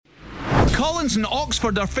Collins and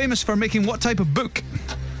Oxford are famous for making what type of book?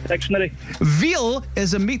 Dictionary. Veal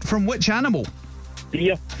is a meat from which animal?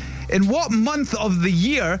 Deer. In what month of the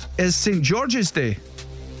year is St. George's Day?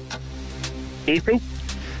 April.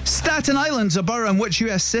 Staten Island's a borough in which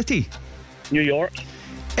US city? New York.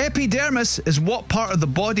 Epidermis is what part of the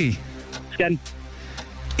body? Skin.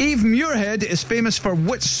 Eve Muirhead is famous for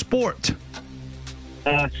which sport?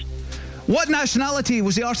 Pass. What nationality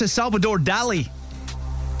was the artist Salvador Dali?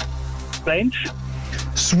 French.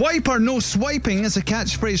 Swipe or no swiping is a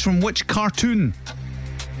catchphrase from which cartoon?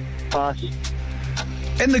 Pass.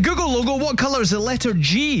 In the Google logo, what colour is the letter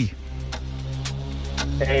G?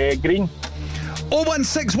 Green.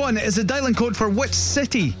 0161 is the dialing code for which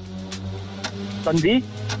city? Dundee.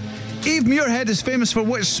 Eve Muirhead is famous for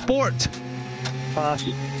which sport? Pass.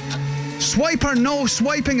 Swipe or no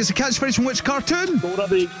swiping is a catchphrase from which cartoon? Dora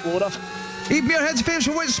the Explorer. Eve Muirhead's famous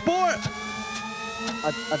for which sport?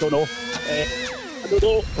 I don't know. I don't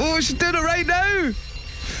know. Oh, she's doing it right now.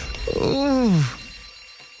 Oh.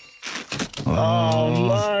 Oh,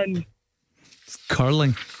 man. It's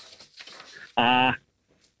curling. It's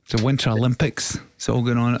the Winter Olympics. It's all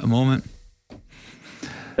going on at the moment.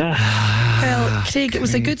 Well, Craig, it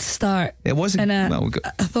was a good start. It was I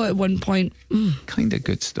thought at one point, kind of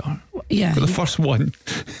good start. Yeah. For the first one.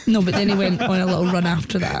 No, but then he went on a little run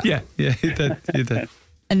after that. Yeah, he did.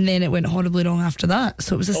 And then it went horribly wrong after that.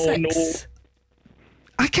 So it was a 6. No.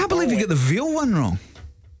 I can't believe you got the veal one wrong.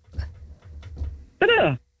 Did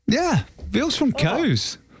I? Yeah, veal's from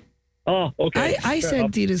cows. Oh, okay. I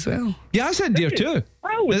said deer as well. Yeah, I said deer too.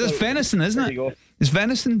 It's venison, isn't There you it? go. It's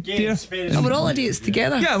venison, deer. Oh, we're all idiots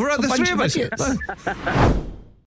together. Yeah, we're at A the bunch three of us. idiots.